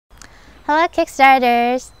Hello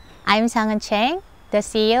Kickstarters! I'm Sang-eun Chang, the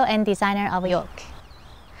CEO and designer of Yolk.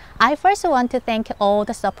 I first want to thank all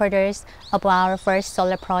the supporters of our first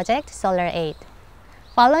solar project, Solar 8.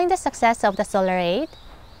 Following the success of the Solar 8,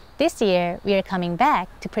 this year we are coming back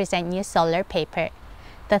to present new solar paper,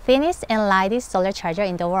 the thinnest and lightest solar charger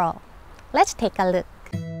in the world. Let's take a look.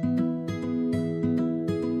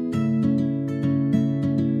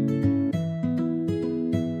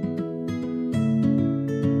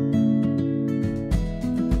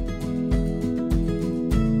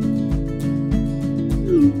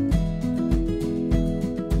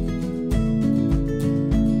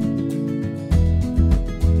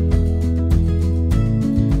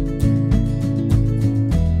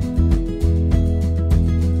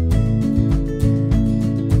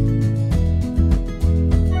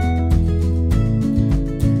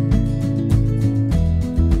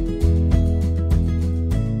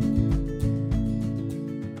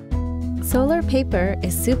 Solar paper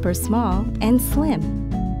is super small and slim,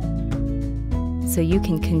 so you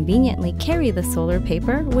can conveniently carry the solar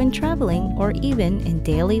paper when traveling or even in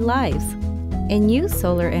daily lives, and use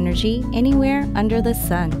solar energy anywhere under the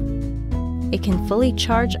sun. It can fully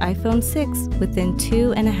charge iPhone 6 within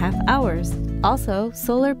 2.5 hours. Also,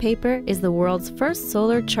 solar paper is the world's first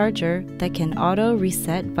solar charger that can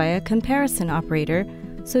auto-reset via comparison operator,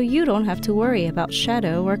 so you don't have to worry about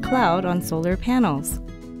shadow or cloud on solar panels.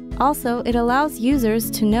 Also, it allows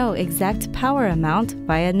users to know exact power amount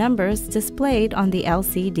via numbers displayed on the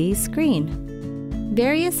LCD screen.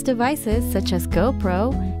 Various devices such as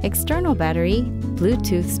GoPro, external battery,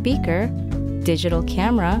 Bluetooth speaker, digital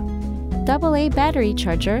camera, AA battery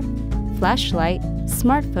charger, flashlight,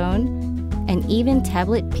 smartphone, and even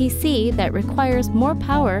tablet PC that requires more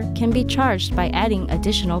power can be charged by adding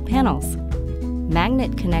additional panels.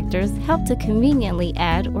 Magnet connectors help to conveniently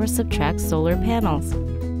add or subtract solar panels.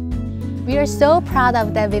 We are so proud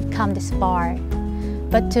of that we've come this far.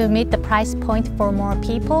 But to meet the price point for more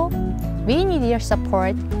people, we need your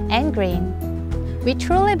support and green. We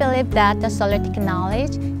truly believe that the solar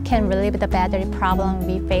technology can relieve the battery problem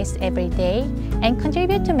we face every day and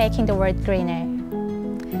contribute to making the world greener.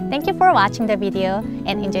 Thank you for watching the video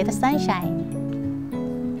and enjoy the sunshine.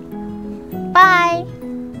 Bye!